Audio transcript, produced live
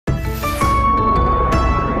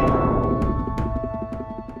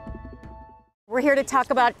we're here to talk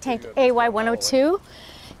about tank AY102.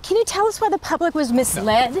 Can you tell us why the public was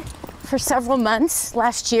misled for several months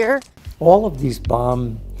last year? All of these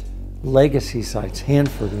bomb legacy sites,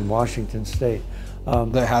 Hanford in Washington State.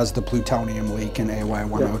 That has the plutonium leak in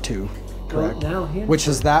AY102, correct? Well, Which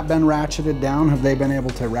has that been ratcheted down? Have they been able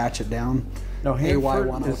to ratchet down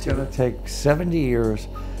AY102 is going to take 70 years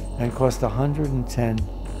and cost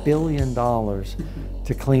 $110 billion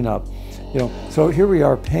to clean up. You know, so here we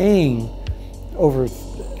are paying over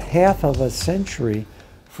half of a century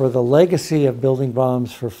for the legacy of building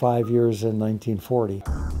bombs for 5 years in 1940.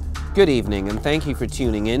 Good evening, and thank you for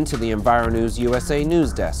tuning in to the EnviroNews USA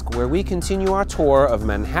News Desk, where we continue our tour of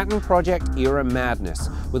Manhattan Project era madness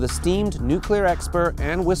with esteemed nuclear expert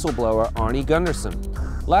and whistleblower Arnie Gundersen.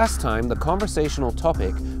 Last time, the conversational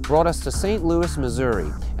topic brought us to St. Louis, Missouri,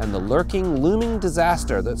 and the lurking, looming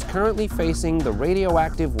disaster that's currently facing the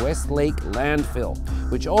radioactive Westlake landfill,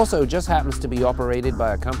 which also just happens to be operated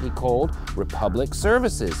by a company called Republic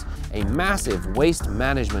Services, a massive waste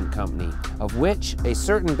management company, of which a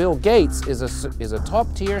certain Bill Gates is a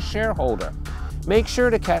top-tier shareholder. Make sure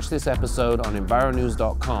to catch this episode on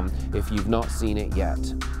EnviroNews.com if you've not seen it yet.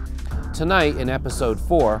 Tonight, in episode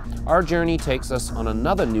 4, our journey takes us on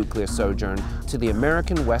another nuclear sojourn to the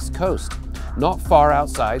American West Coast, not far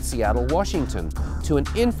outside Seattle, Washington, to an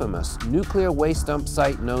infamous nuclear waste dump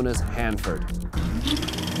site known as Hanford.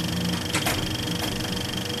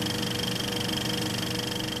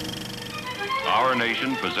 Our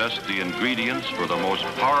nation possessed the ingredients for the most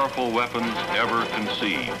powerful weapons ever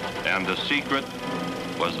conceived, and the secret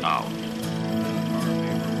was out.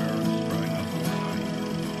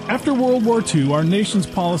 After World War II, our nation's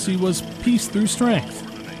policy was peace through strength,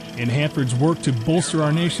 and Hanford's work to bolster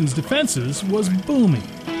our nation's defenses was booming.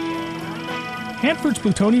 Hanford's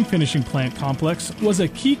plutonium finishing plant complex was a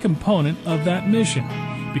key component of that mission,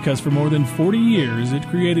 because for more than 40 years it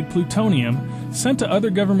created plutonium sent to other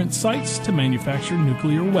government sites to manufacture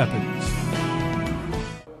nuclear weapons.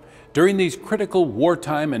 During these critical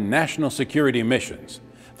wartime and national security missions,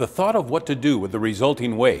 the thought of what to do with the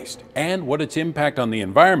resulting waste and what its impact on the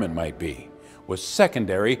environment might be was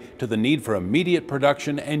secondary to the need for immediate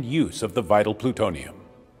production and use of the vital plutonium.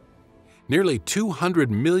 Nearly 200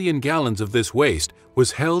 million gallons of this waste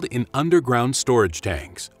was held in underground storage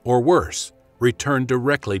tanks, or worse, returned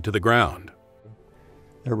directly to the ground.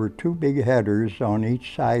 There were two big headers on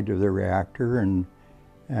each side of the reactor, and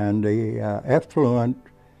the effluent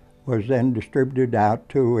was then distributed out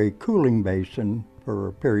to a cooling basin for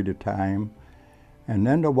a period of time, and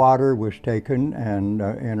then the water was taken and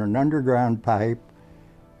in an underground pipe,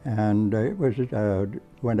 and it was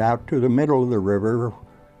went out to the middle of the river,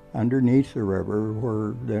 underneath the river,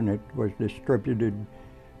 where then it was distributed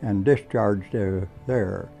and discharged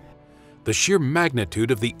there. The sheer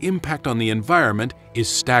magnitude of the impact on the environment is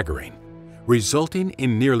staggering, resulting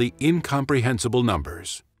in nearly incomprehensible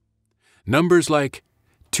numbers. Numbers like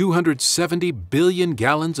 270 billion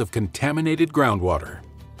gallons of contaminated groundwater,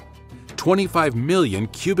 25 million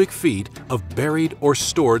cubic feet of buried or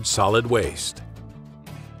stored solid waste,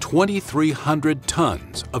 2,300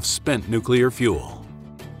 tons of spent nuclear fuel,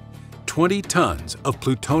 20 tons of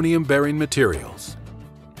plutonium-bearing materials,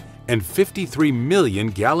 and 53 million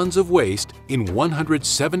gallons of waste in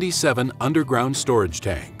 177 underground storage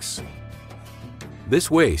tanks. This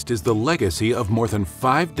waste is the legacy of more than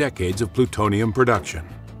 5 decades of plutonium production,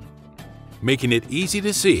 making it easy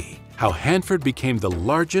to see how Hanford became the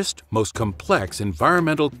largest, most complex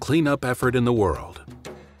environmental cleanup effort in the world.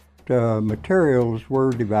 Materials were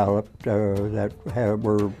developed that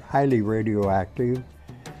were highly radioactive,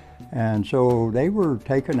 and so they were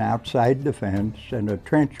taken outside the fence, and a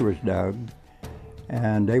trench was dug,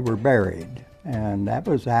 and they were buried, and that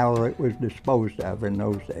was how it was disposed of in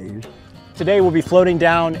those days. Today we'll be floating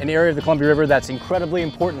down an area of the Columbia River that's incredibly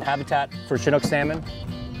important habitat for Chinook salmon,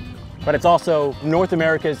 but it's also North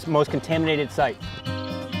America's most contaminated site.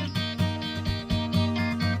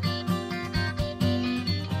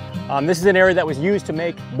 This is an area that was used to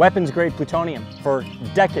make weapons-grade plutonium for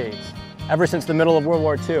decades. Ever since the middle of World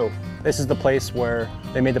War II, this is the place where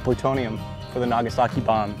they made the plutonium for the Nagasaki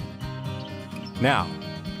bomb. Now,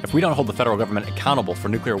 if we don't hold the federal government accountable for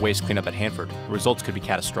nuclear waste cleanup at Hanford, the results could be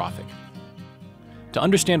catastrophic. To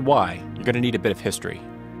understand why, you're going to need a bit of history.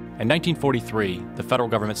 In 1943, the federal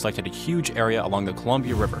government selected a huge area along the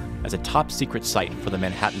Columbia River as a top-secret site for the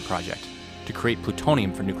Manhattan Project to create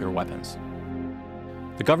plutonium for nuclear weapons.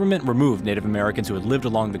 The government removed Native Americans who had lived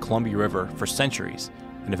along the Columbia River for centuries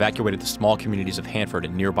and evacuated the small communities of Hanford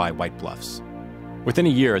and nearby White Bluffs. Within a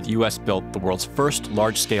year, the U.S. built the world's first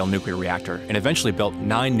large-scale nuclear reactor and eventually built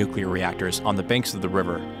 9 nuclear reactors on the banks of the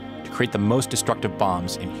river to create create the most destructive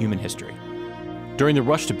bombs in human history. During the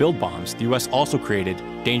rush to build bombs, the US also created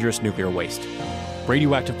dangerous nuclear waste,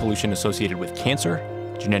 radioactive pollution associated with cancer,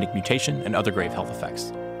 genetic mutation, and other grave health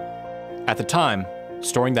effects. At the time,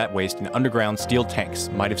 storing that waste in underground steel tanks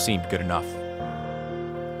might have seemed good enough.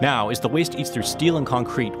 Now, as the waste eats through steel and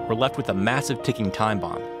concrete, we're left with a massive ticking time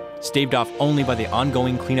bomb, staved off only by the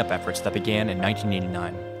ongoing cleanup efforts that began in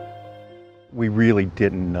 1989. We really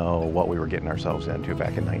didn't know what we were getting ourselves into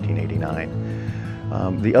back in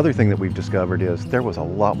 1989. The other thing that we've discovered is there was a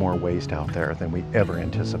lot more waste out there than we ever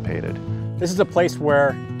anticipated. This is a place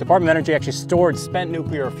where Department of Energy actually stored spent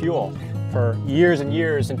nuclear fuel for years and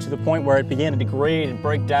years, and to the point where it began to degrade and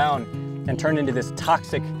break down and turn into this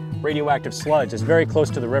toxic radioactive sludge. It's very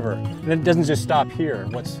close to the river. And it doesn't just stop here.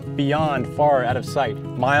 What's beyond, far out of sight,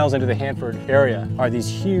 miles into the Hanford area, are these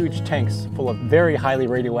huge tanks full of very highly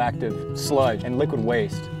radioactive sludge and liquid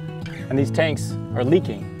waste. And these tanks are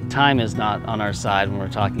leaking. Time is not on our side when we're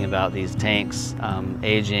talking about these tanks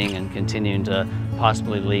aging and continuing to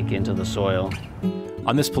possibly leak into the soil.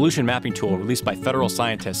 On this pollution mapping tool released by federal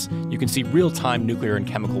scientists, you can see real-time nuclear and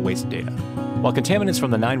chemical waste data. While contaminants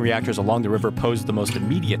from the 9 reactors along the river pose the most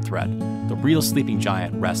immediate threat, the real sleeping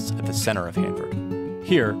giant rests at the center of Hanford.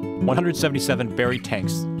 Here, 177 buried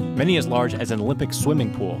tanks, many as large as an Olympic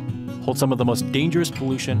swimming pool, hold some of the most dangerous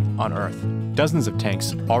pollution on Earth. Dozens of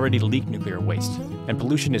tanks already leak nuclear waste, and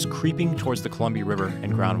pollution is creeping towards the Columbia River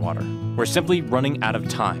and groundwater. We're simply running out of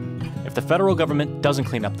time. If the federal government doesn't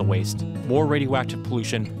clean up the waste, more radioactive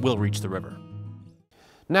pollution will reach the river.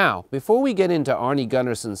 Now, before we get into Arnie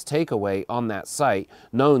Gundersen's takeaway on that site,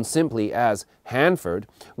 known simply as Hanford,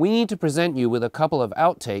 we need to present you with a couple of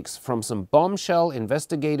outtakes from some bombshell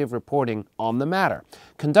investigative reporting on the matter,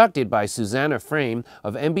 conducted by Susanna Frame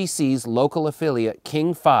of NBC's local affiliate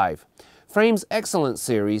King 5. Frame's excellent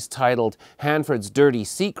series, titled Hanford's Dirty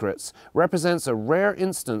Secrets, represents a rare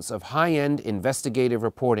instance of high-end investigative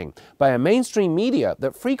reporting by a mainstream media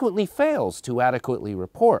that frequently fails to adequately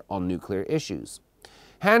report on nuclear issues.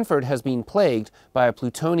 Hanford has been plagued by a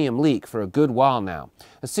plutonium leak for a good while now,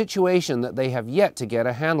 a situation that they have yet to get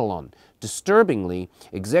a handle on. Disturbingly,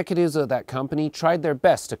 executives of that company tried their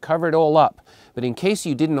best to cover it all up, but in case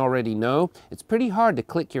you didn't already know, it's pretty hard to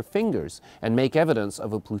click your fingers and make evidence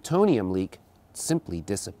of a plutonium leak simply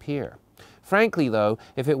disappear. Frankly, though,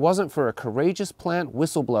 if it wasn't for a courageous plant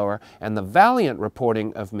whistleblower and the valiant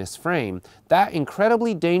reporting of Miss Frame, that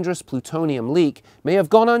incredibly dangerous plutonium leak may have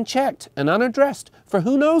gone unchecked and unaddressed for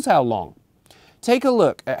who knows how long. Take a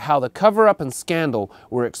look at how the cover-up and scandal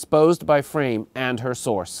were exposed by Frame and her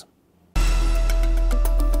source.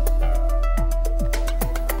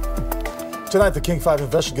 Tonight, the King 5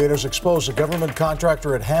 investigators exposed a government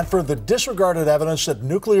contractor at Hanford that disregarded evidence that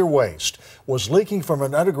nuclear waste was leaking from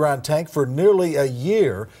an underground tank for nearly a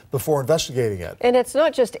year before investigating it. And it's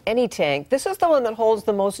not just any tank. This is the one that holds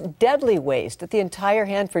the most deadly waste at the entire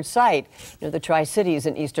Hanford site near the Tri-Cities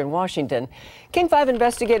in eastern Washington. King 5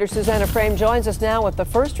 investigator Susanna Frame joins us now with the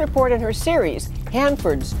first report in her series,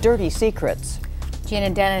 Hanford's Dirty Secrets. Gina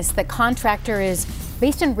Dennis, the contractor is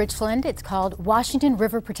based in Richland. It's called Washington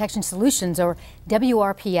River Protection Solutions, or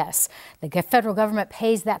WRPS. The federal government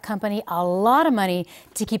pays that company a lot of money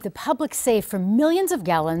to keep the public safe from millions of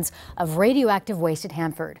gallons of radioactive waste at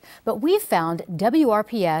Hanford. But we've found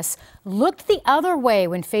WRPS looked the other way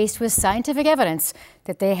when faced with scientific evidence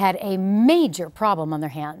that they had a major problem on their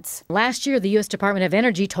hands. Last year, the U.S. Department of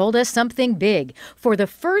Energy told us something big. For the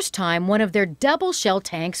first time, one of their double shell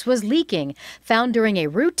tanks was leaking, found during a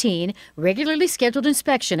routine, regularly scheduled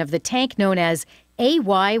inspection of the tank known as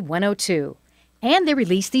AY-102. And they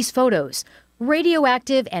released these photos,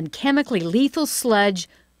 radioactive and chemically lethal sludge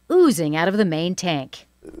oozing out of the main tank.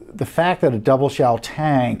 The fact that a double shell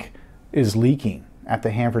tank is leaking at the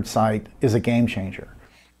Hanford site is a game changer.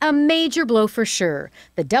 A major blow for sure.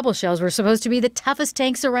 The double shells were supposed to be the toughest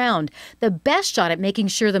tanks around, the best shot at making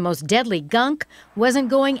sure the most deadly gunk wasn't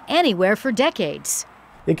going anywhere for decades.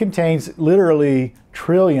 It contains literally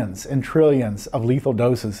trillions and trillions of lethal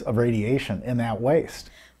doses of radiation in that waste.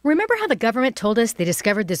 Remember how the government told us they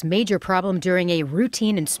discovered this major problem during a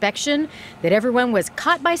routine inspection? That everyone was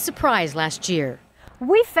caught by surprise last year.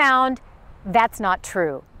 We found that's not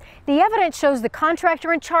true. The evidence shows the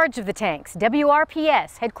contractor in charge of the tanks,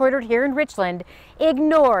 WRPS, headquartered here in Richland,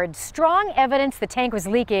 ignored strong evidence the tank was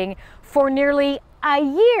leaking for nearly a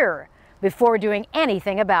year before doing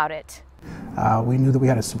anything about it. We knew that we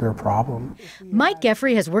had a severe problem. Mike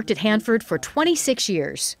Geffrey has worked at Hanford for 26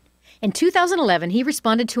 years. In 2011, he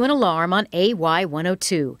responded to an alarm on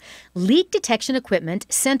AY-102. Leak detection equipment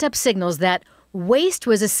sent up signals that waste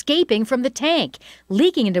was escaping from the tank,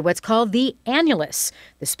 leaking into what's called the annulus,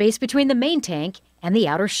 the space between the main tank and the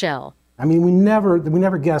outer shell. I mean, we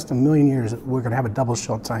never guessed in a million years that we're going to have a double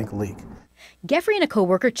shell tank leak. Geoffrey and a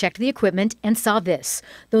coworker checked the equipment and saw this.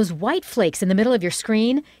 Those white flakes in the middle of your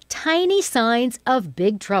screen, tiny signs of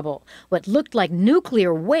big trouble. What looked like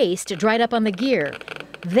nuclear waste dried up on the gear.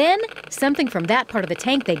 Then, something from that part of the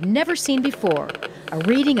tank they'd never seen before, a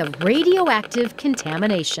reading of radioactive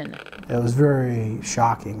contamination. It was very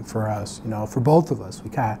shocking for us, for both of us.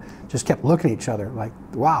 We kind of just kept looking at each other like,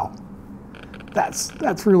 wow,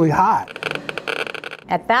 that's really hot.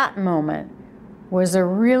 At that moment, was there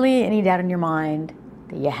really any doubt in your mind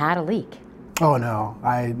that you had a leak? Oh no,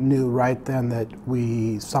 I knew right then that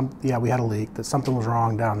we had a leak, that something was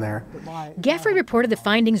wrong down there. Geoffrey reported the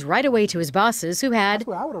findings right away to his bosses, who had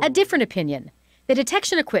a different opinion. The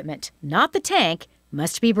detection equipment, not the tank,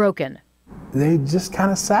 must be broken. They just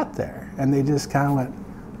kind of sat there and they just kind of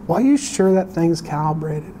went, well, are you sure that thing's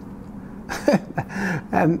calibrated?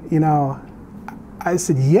 And I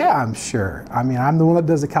said, yeah, I'm sure. I mean, I'm the one that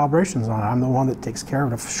does the calibrations on it. I'm the one that takes care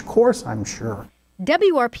of it. Of course, I'm sure.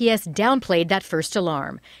 WRPS downplayed that first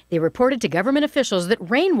alarm. They reported to government officials that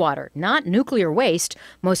rainwater, not nuclear waste,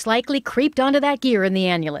 most likely creeped onto that gear in the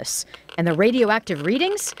annulus. And the radioactive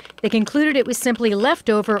readings? They concluded it was simply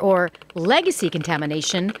leftover or legacy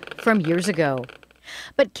contamination from years ago.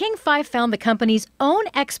 But King 5 found the company's own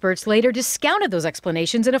experts later discounted those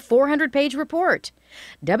explanations in a 400-page report.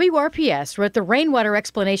 WRPS wrote the rainwater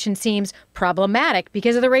explanation seems problematic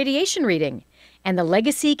because of the radiation reading. And the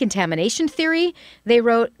legacy contamination theory, they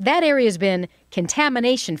wrote that area's been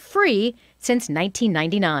contamination-free since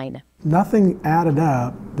 1999. Nothing added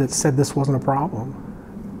up that said this wasn't a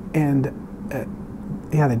problem. And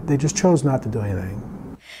they just chose not to do anything.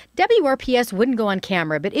 WRPS wouldn't go on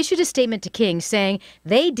camera, but issued a statement to King saying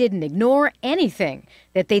they didn't ignore anything,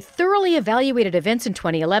 that they thoroughly evaluated events in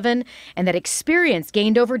 2011, and that experience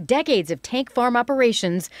gained over decades of tank farm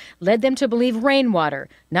operations led them to believe rainwater,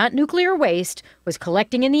 not nuclear waste, was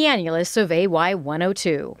collecting in the annulus of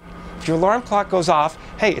AY-102. If your alarm clock goes off,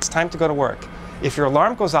 hey, it's time to go to work. If your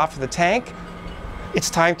alarm goes off for the tank, it's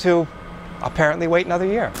time to apparently wait another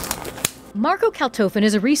year. Marco Kaltofen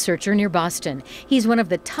is a researcher near Boston. He's one of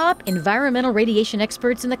the top environmental radiation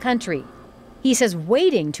experts in the country. He says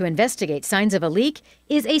waiting to investigate signs of a leak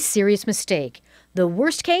is a serious mistake. The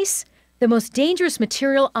worst case, the most dangerous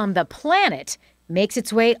material on the planet makes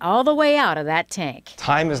its way all the way out of that tank.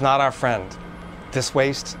 Time is not our friend. This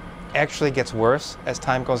waste actually gets worse as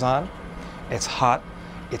time goes on. It's hot,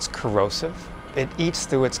 it's corrosive, it eats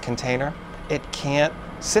through its container. It can't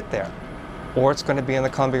sit there, or it's going to be in the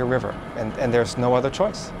Columbia River, and there's no other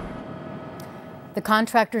choice. The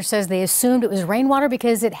contractor says they assumed it was rainwater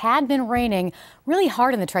because it had been raining really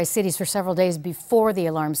hard in the Tri-Cities for several days before the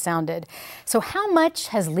alarm sounded. So how much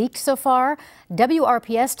has leaked so far?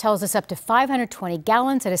 WRPS tells us up to 520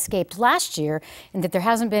 gallons had escaped last year and that there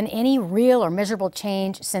hasn't been any real or measurable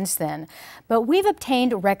change since then. But we've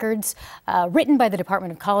obtained records written by the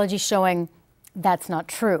Department of Ecology showing that's not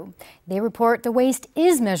true. They report the waste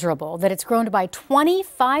is measurable, that it's grown by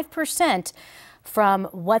 25% from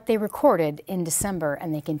what they recorded in December,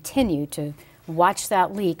 and they continue to watch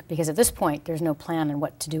that leak because at this point there's no plan on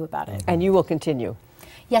what to do about it. And you will continue.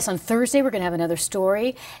 Yes, on Thursday we're going to have another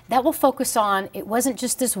story that will focus on, it wasn't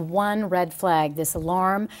just this one red flag, this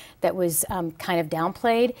alarm that was kind of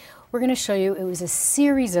downplayed. We're going to show you it was a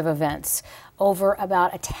series of events over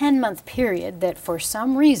about a 10-month period that for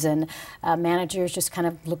some reason managers just kind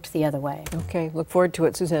of looked the other way. Okay, look forward to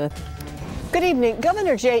it, Susanna. Good evening.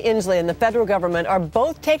 Governor Jay Inslee and the federal government are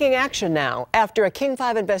both taking action now after a King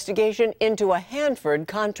 5 investigation into a Hanford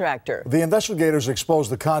contractor. The investigators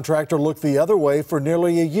exposed the contractor looked the other way for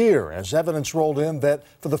nearly a year as evidence rolled in that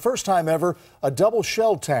for the first time ever, a double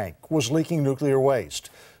shell tank was leaking nuclear waste.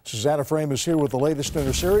 Susanna Frame is here with the latest in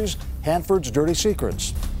her series, Hanford's Dirty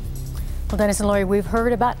Secrets. Well, Dennis and Lori, we've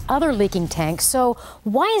heard about other leaking tanks, so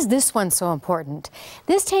why is this one so important?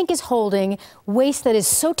 This tank is holding waste that is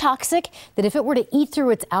so toxic that if it were to eat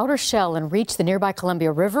through its outer shell and reach the nearby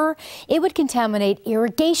Columbia River, it would contaminate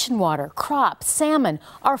irrigation water, crops, salmon,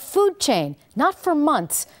 our food chain, not for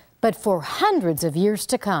months, but for hundreds of years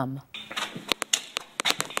to come.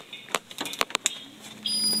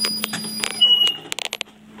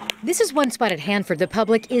 This is one spot at Hanford the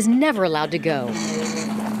public is never allowed to go.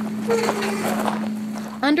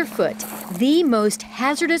 Underfoot, the most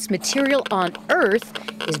hazardous material on Earth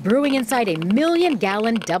is brewing inside a 1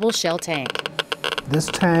 million-gallon double shell tank. This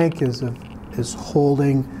tank is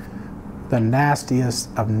holding the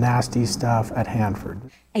nastiest of nasty stuff at Hanford.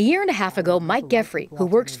 A year and a half ago, Mike Geffrey, who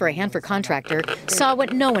works for a Hanford contractor, saw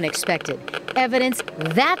what no one expected: evidence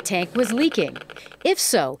that tank was leaking. If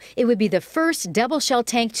so, it would be the first double-shell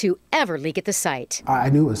tank to ever leak at the site. I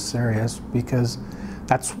knew it was serious because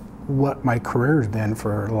that's what my career has been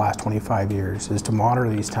for the last 25 years, is to monitor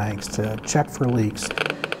these tanks, to check for leaks.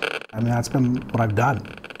 I mean, that's been what I've done.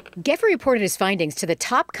 Geffrey reported his findings to the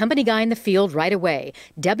top company guy in the field right away,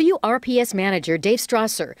 WRPS manager Dave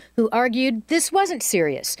Strasser, who argued this wasn't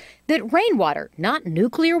serious, that rainwater, not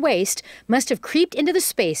nuclear waste, must have creeped into the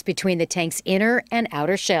space between the tank's inner and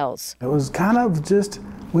outer shells. It was kind of just,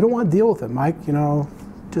 we don't want to deal with it, Mike, you know,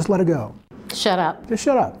 just let it go. Shut up. Just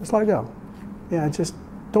shut up, just let it go. Yeah, just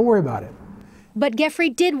don't worry about it. But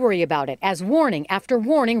Geffrey did worry about it as warning after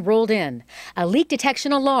warning rolled in. A leak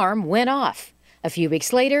detection alarm went off. A few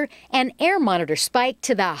weeks later, an air monitor spiked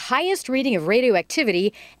to the highest reading of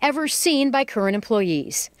radioactivity ever seen by current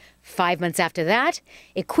employees. 5 months after that,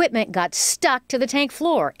 equipment got stuck to the tank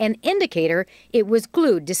floor, an indicator it was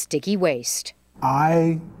glued to sticky waste.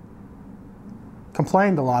 I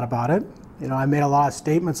complained a lot about it. You know, I made a lot of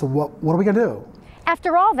statements of what are we going to do?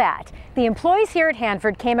 After all that, the employees here at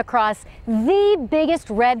Hanford came across the biggest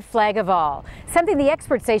red flag of all, something the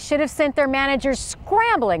experts say should have sent their managers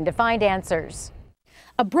scrambling to find answers.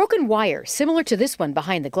 A broken wire, similar to this one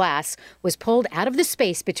behind the glass, was pulled out of the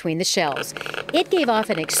space between the shells. It gave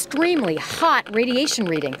off an extremely hot radiation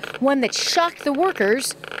reading, one that shocked the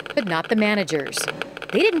workers, but not the managers.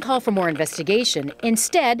 They didn't call for more investigation.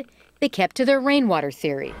 Instead, they kept to their rainwater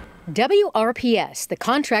theory. WRPS, the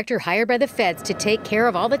contractor hired by the feds to take care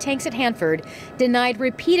of all the tanks at Hanford, denied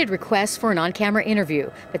repeated requests for an on-camera interview,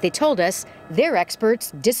 but they told us their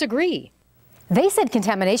experts disagree. They said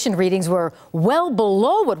contamination readings were well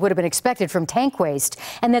below what would have been expected from tank waste,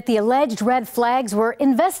 and that the alleged red flags were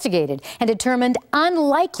investigated and determined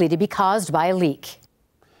unlikely to be caused by a leak.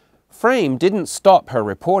 Frame didn't stop her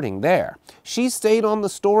reporting there. She stayed on the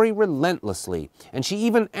story relentlessly, and she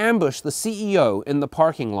even ambushed the CEO in the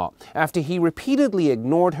parking lot after he repeatedly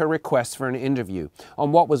ignored her request for an interview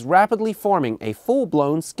on what was rapidly forming a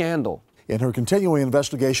full-blown scandal. In her continuing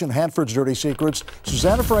investigation, Hanford's Dirty Secrets,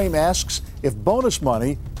 Susanna Frame asks if bonus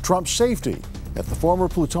money trumps safety at the former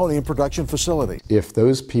plutonium production facility. If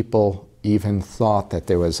those people even thought that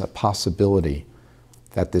there was a possibility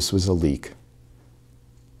that this was a leak,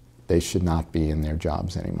 they should not be in their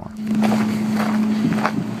jobs anymore.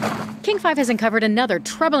 King 5 has uncovered another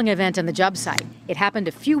troubling event on the job site. It happened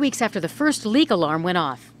a few weeks after the first leak alarm went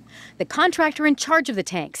off. The contractor in charge of the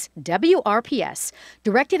tanks, WRPS,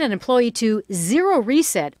 directed an employee to zero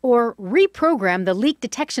reset or reprogram the leak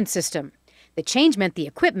detection system. The change meant the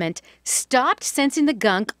equipment stopped sensing the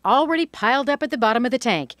gunk already piled up at the bottom of the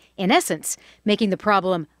tank, in essence, making the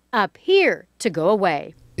problem up here to go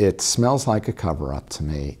away. It smells like a cover-up to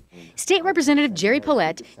me. State Representative Jerry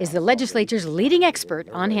Paulette is the legislature's leading expert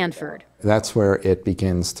on Hanford. That's where it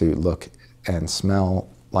begins to look and smell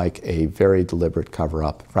like a very deliberate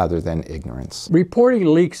cover-up rather than ignorance. Reporting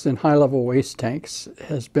leaks in high-level waste tanks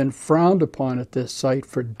has been frowned upon at this site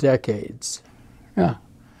for decades. Yeah.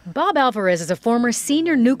 Bob Alvarez is a former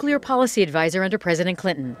senior nuclear policy advisor under President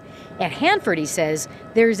Clinton. At Hanford, he says,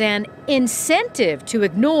 there's an incentive to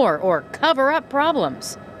ignore or cover up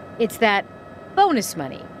problems. It's that bonus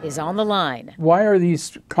money is on the line. Why are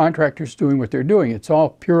these contractors doing what they're doing? It's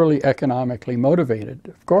all purely economically motivated,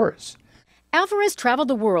 of course. Alvarez traveled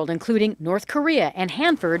the world, including North Korea and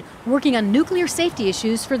Hanford, working on nuclear safety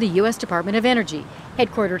issues for the U.S. Department of Energy,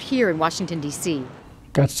 headquartered here in Washington, D.C.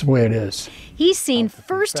 That's the way it is. He's seen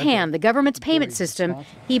firsthand the government's payment system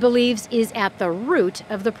he believes is at the root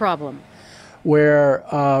of the problem. Where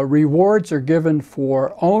rewards are given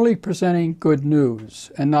for only presenting good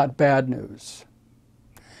news and not bad news.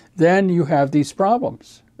 Then you have these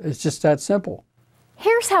problems. It's just that simple.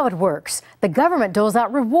 Here's how it works. The government doles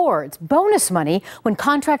out rewards, bonus money, when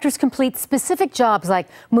contractors complete specific jobs like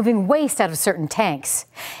moving waste out of certain tanks.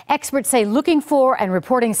 Experts say looking for and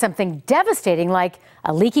reporting something devastating like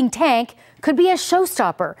a leaking tank could be a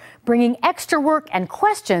showstopper, bringing extra work and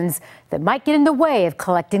questions that might get in the way of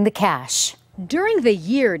collecting the cash. During the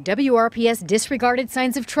year WRPS disregarded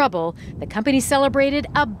signs of trouble, the company celebrated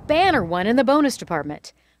a banner one in the bonus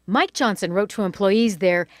department. Mike Johnson wrote to employees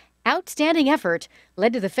their outstanding effort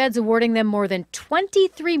led to the feds awarding them more than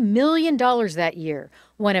 $23 million that year,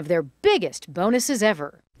 one of their biggest bonuses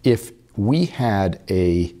ever. If we had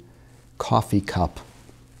a coffee cup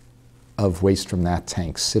of waste from that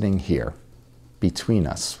tank sitting here between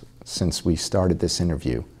us since we started this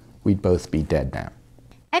interview, we'd both be dead now.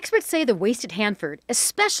 Experts say the waste at Hanford,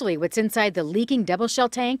 especially what's inside the leaking double shell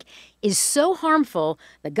tank, is so harmful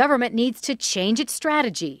the government needs to change its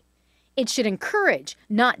strategy. It should encourage,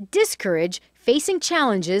 not discourage, facing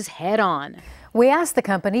challenges head on. We asked the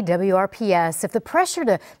company, WRPS, if the pressure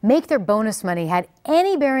to make their bonus money had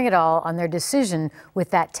any bearing at all on their decision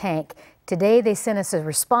with that tank. Today, they sent us a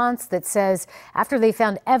response that says after they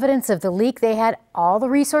found evidence of the leak, they had all the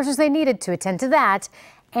resources they needed to attend to that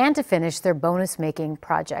and to finish their bonus-making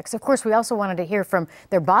projects. Of course, we also wanted to hear from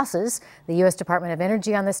their bosses, the U.S. Department of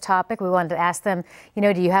Energy, on this topic. We wanted to ask them,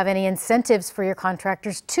 do you have any incentives for your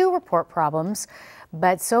contractors to report problems?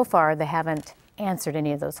 But so far, they haven't answered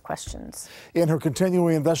any of those questions. In her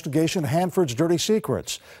continuing investigation, Hanford's Dirty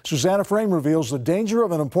Secrets, Susanna Frame reveals the danger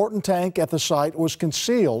of an important tank at the site was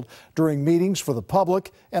concealed during meetings for the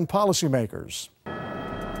public and policymakers.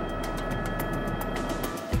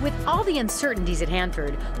 With all the uncertainties at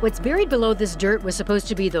Hanford, what's buried below this dirt was supposed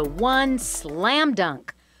to be the one slam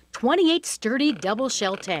dunk, 28 sturdy double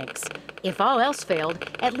shell tanks. If all else failed,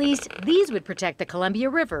 at least these would protect the Columbia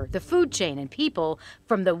River, the food chain, and people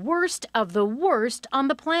from the worst of the worst on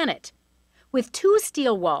the planet. With 2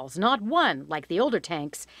 steel walls, not one like the older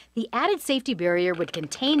tanks, the added safety barrier would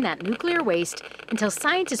contain that nuclear waste until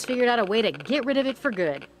scientists figured out a way to get rid of it for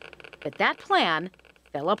good. But that plan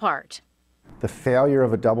fell apart. The failure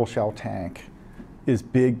of a double shell tank is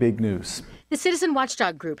big, big news. The citizen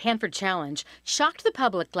watchdog group Hanford Challenge shocked the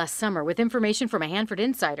public last summer with information from a Hanford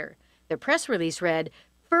insider. Their press release read,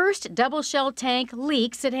 "First double shell tank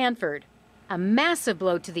leaks at Hanford." A massive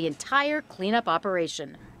blow to the entire cleanup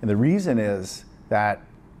operation. And the reason is that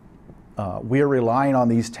we are relying on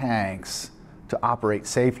these tanks to operate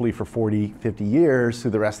safely for 40, 50 years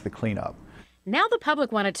through the rest of the cleanup. Now the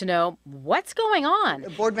public wanted to know what's going on.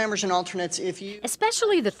 Board members and alternates,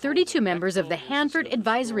 especially the 32 members of the Hanford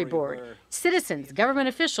Advisory Board, citizens, government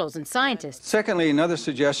officials, and scientists. Secondly, another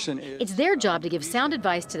suggestion is it's their job to give sound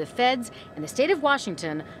advice to the feds and the state of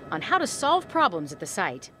Washington on how to solve problems at the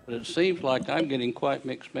site. But it seems like I'm getting quite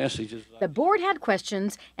mixed messages. The board had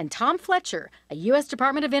questions, and Tom Fletcher, a U.S.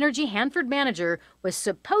 Department of Energy Hanford manager, was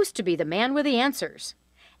supposed to be the man with the answers.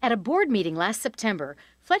 At a board meeting last September,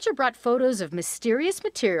 Fletcher brought photos of mysterious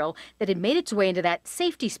material that had made its way into that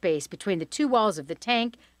safety space between the 2 walls of the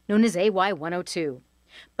tank, known as AY-102.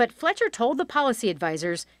 But Fletcher told the policy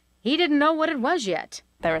advisors he didn't know what it was yet.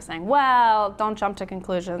 They were saying, well, don't jump to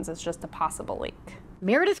conclusions, it's just a possible leak.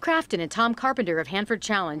 Meredith Crafton and Tom Carpenter of Hanford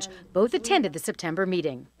Challenge both attended the September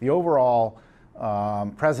meeting. The overall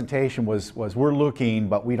presentation was we're looking,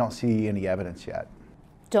 but we don't see any evidence yet.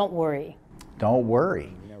 Don't worry. Don't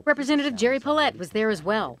worry. Representative Jerry Paulette was there as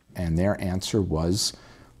well. And their answer was,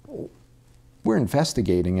 we're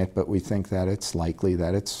investigating it, but we think that it's likely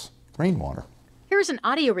that it's rainwater. Here's an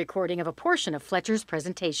audio recording of a portion of Fletcher's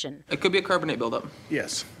presentation. It could be a carbonate buildup.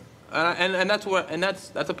 Yes. And that's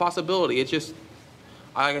a possibility. It's just,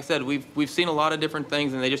 like I said, we've seen a lot of different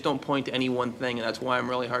things, and they just don't point to any one thing, and that's why I'm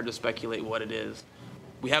really hard to speculate what it is.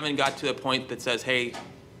 We haven't got to a point that says, hey,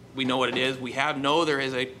 we know what it is. We know there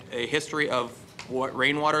is a history of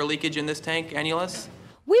rainwater leakage in this tank, annulus.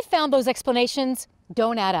 We found those explanations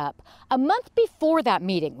don't add up. A month before that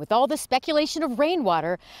meeting, with all the speculation of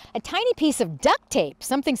rainwater, a tiny piece of duct tape,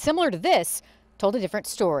 something similar to this, told a different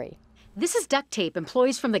story. This is duct tape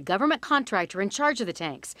employees from the government contractor in charge of the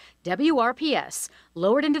tanks, WRPS,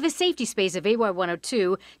 lowered into the safety space of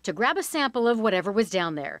AY-102 to grab a sample of whatever was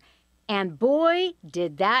down there. And boy,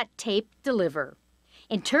 did that tape deliver.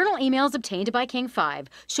 Internal emails obtained by King 5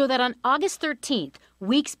 show that on August 13th,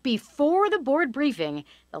 weeks before the board briefing,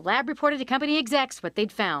 the lab reported to company execs what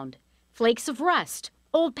they'd found. Flakes of rust,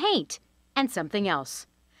 old paint, and something else.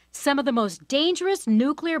 Some of the most dangerous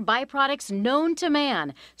nuclear byproducts known to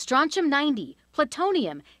man, strontium-90,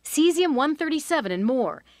 plutonium, cesium-137, and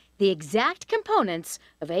more. The exact components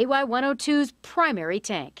of AY-102's primary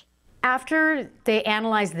tank. After they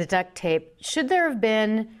analyzed the duct tape, should there have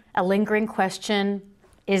been a lingering question?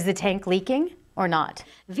 Is the tank leaking or not?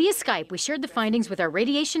 Via Skype, we shared the findings with our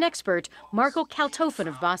radiation expert, Marco Kaltofen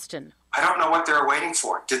of Boston. I don't know what they were waiting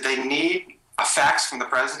for. Did they need a fax from the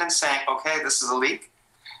president saying, okay, this is a leak?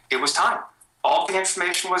 It was time. All the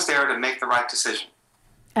information was there to make the right decision.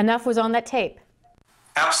 Enough was on that tape.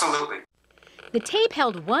 Absolutely. The tape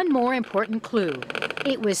held one more important clue.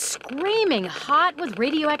 It was screaming hot with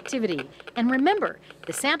radioactivity. And remember,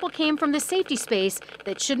 the sample came from the safety space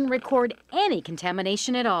that shouldn't record any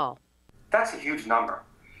contamination at all. That's a huge number.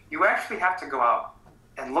 You actually have to go out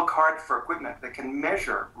and look hard for equipment that can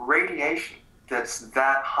measure radiation that's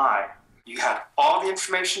that high. You had all the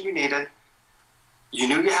information you needed, you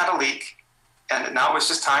knew you had a leak, and now it was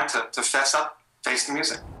just time to fess up Face the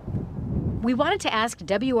music. We wanted to ask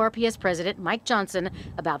WRPS President Mike Johnson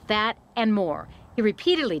about that and more. He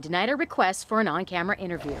repeatedly denied our request for an on-camera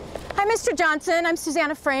interview. Hi, Mr. Johnson. I'm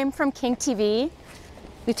Susanna Frame from King TV.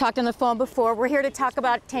 We've talked on the phone before. We're here to talk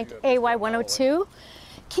about tank AY102.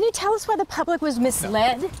 Can you tell us why the public was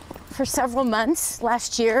misled for several months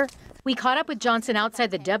last year? We caught up with Johnson outside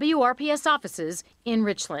the WRPS offices in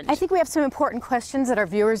Richland. I think we have some important questions that our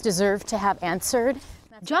viewers deserve to have answered.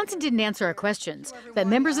 Johnson didn't answer our questions, but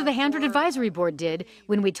members of the Hanford Advisory Board did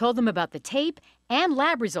when we told them about the tape and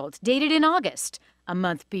lab results dated in August, a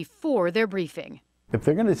month before their briefing. If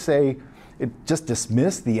they're going to say, just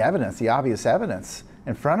dismiss the evidence, the obvious evidence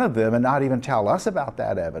in front of them and not even tell us about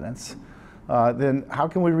that evidence, then how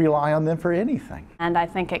can we rely on them for anything? And I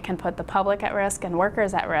think it can put the public at risk and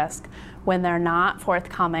workers at risk when they're not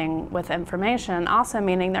forthcoming with information, also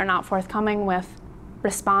meaning they're not forthcoming with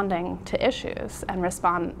responding to issues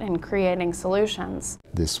and creating solutions.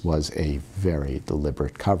 This was a very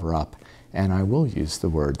deliberate cover-up, and I will use the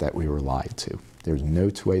word that we were lied to. There's no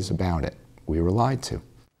two ways about it. We were lied to.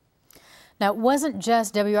 Now, it wasn't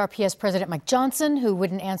just WRPS President Mike Johnson who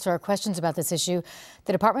wouldn't answer our questions about this issue.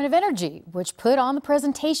 The Department of Energy, which put on the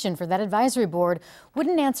presentation for that advisory board,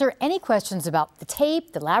 wouldn't answer any questions about the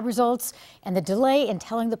tape, the lab results, and the delay in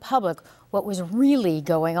telling the public what was really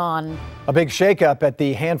going on. A big shakeup at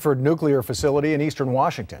the Hanford nuclear facility in eastern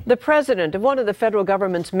Washington. The president of one of the federal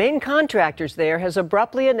government's main contractors there has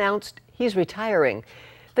abruptly announced he's retiring.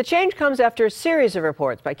 The change comes after a series of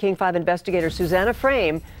reports by King 5 investigator Susanna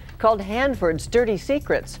Frame called Hanford's Dirty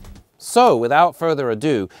Secrets. So, without further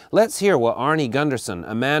ado, let's hear what Arnie Gundersen,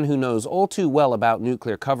 a man who knows all too well about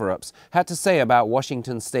nuclear cover-ups, had to say about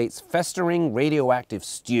Washington State's festering radioactive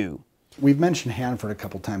stew. We've mentioned Hanford a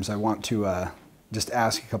couple times. I want to just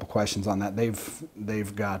ask a couple questions on that.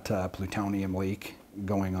 They've got a plutonium leak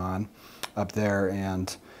going on up there,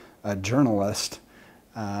 and a journalist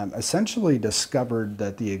essentially discovered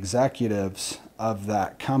that the executives of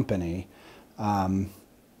that company,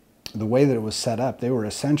 the way that it was set up, they were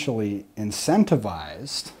essentially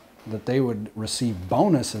incentivized that they would receive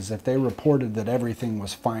bonuses if they reported that everything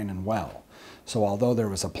was fine and well. So although there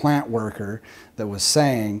was a plant worker that was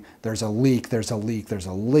saying there's a leak, there's a leak, there's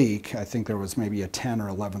a leak, I think there was maybe a 10 or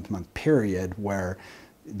 11th month period where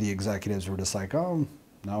the executives were just like, oh,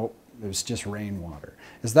 no, it was just rainwater.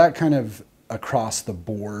 Is that kind of across the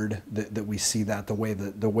board that we see that, the way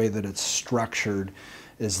that it's structured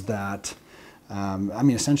is that, I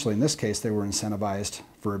mean, essentially in this case, they were incentivized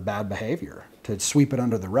for bad behavior, to sweep it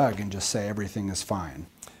under the rug and just say everything is fine.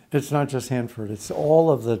 It's not just Hanford, it's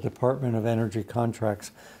all of the Department of Energy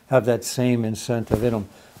contracts have that same incentive in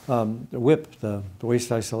them. The WIP, the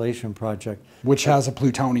Waste Isolation Project. Which has a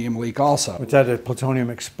plutonium leak also. Which had a plutonium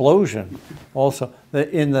explosion also.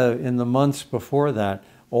 In the months before that,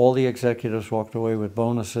 all the executives walked away with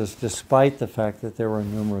bonuses despite the fact that there were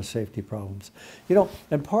numerous safety problems. You know,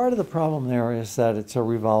 and part of the problem there is that it's a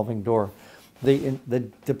revolving door. The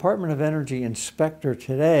Department of Energy inspector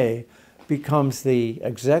today becomes the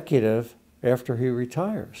executive after he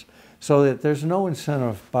retires. So that there's no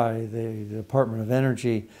incentive by the Department of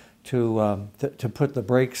Energy to put the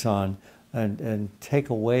brakes on and take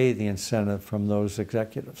away the incentive from those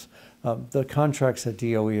executives. The contracts that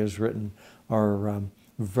DOE has written are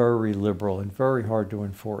very liberal and very hard to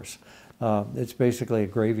enforce. It's basically a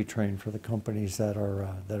gravy train for the companies that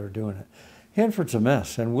are doing it. Hanford's a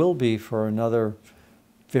mess and will be for another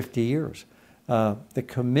 50 years. The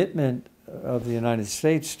commitment of the United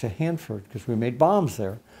States to Hanford, because we made bombs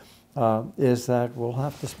there, is that we'll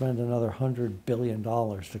have to spend another $100 billion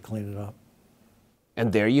to clean it up.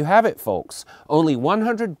 And there you have it, folks. Only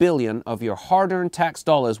 $100 billion of your hard-earned tax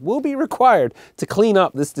dollars will be required to clean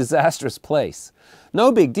up this disastrous place.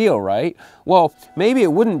 No big deal, right? Well, maybe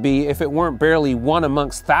it wouldn't be if it weren't barely one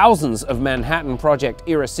amongst thousands of Manhattan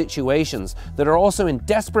Project-era situations that are also in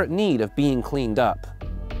desperate need of being cleaned up.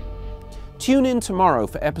 Tune in tomorrow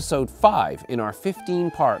for episode 5 in our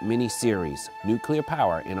 15-part mini-series, Nuclear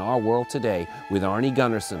Power in Our World Today, with Arnie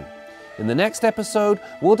Gundersen. In the next episode,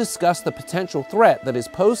 we'll discuss the potential threat that is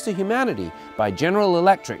posed to humanity by General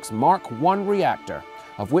Electric's Mark I reactor,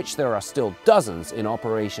 of which there are still dozens in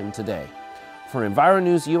operation today. For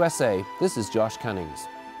EnviroNews USA, this is Josh Cunnings.